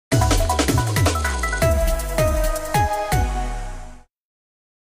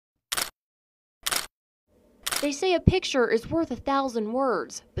They say a picture is worth 1,000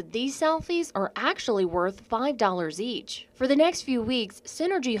 words, but these selfies are actually worth $5 each. For the next few weeks,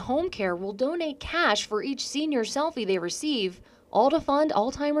 Synergy Home Care will donate cash for each senior selfie they receive, all to fund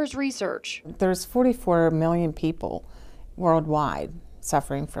Alzheimer's research. There's 44 million people worldwide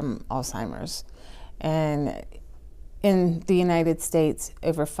suffering from Alzheimer's, and in the United States,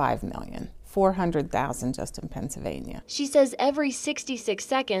 over 5 million. 400,000 just in Pennsylvania. She says every 66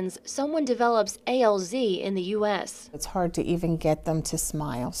 seconds, someone develops ALZ in the U.S. It's hard to even get them to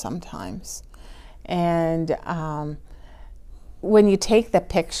smile sometimes. And when you take the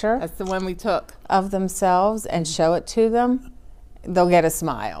picture, that's the one we took, of themselves and show it to them, they'll get a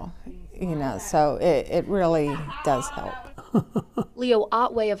smile, you know, so it really does help. Leo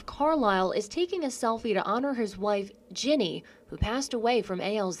Otway of Carlisle is taking a selfie to honor his wife, Ginny, who passed away from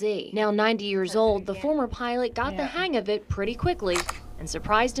ALZ. Now 90 years old, the former pilot got the hang of it pretty quickly and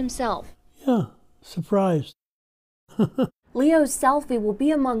surprised himself. Yeah, surprised. Leo's selfie will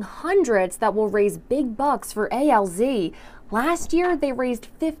be among hundreds that will raise big bucks for ALZ. Last year, they raised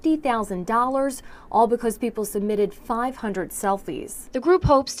 $50,000, all because people submitted 500 selfies. The group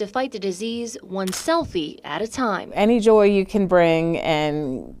hopes to fight the disease one selfie at a time. Any joy you can bring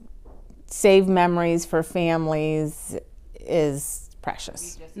and save memories for families is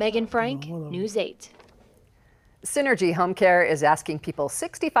precious. Megan Frank, News 8. Synergy Home Care is asking people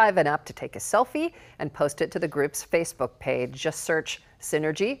 65 and up to take a selfie and post it to the group's Facebook page. Just search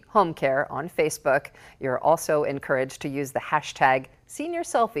Synergy Home Care on Facebook. You're also encouraged to use the hashtag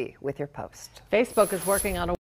 #SeniorSelfie with your post. Facebook is working on a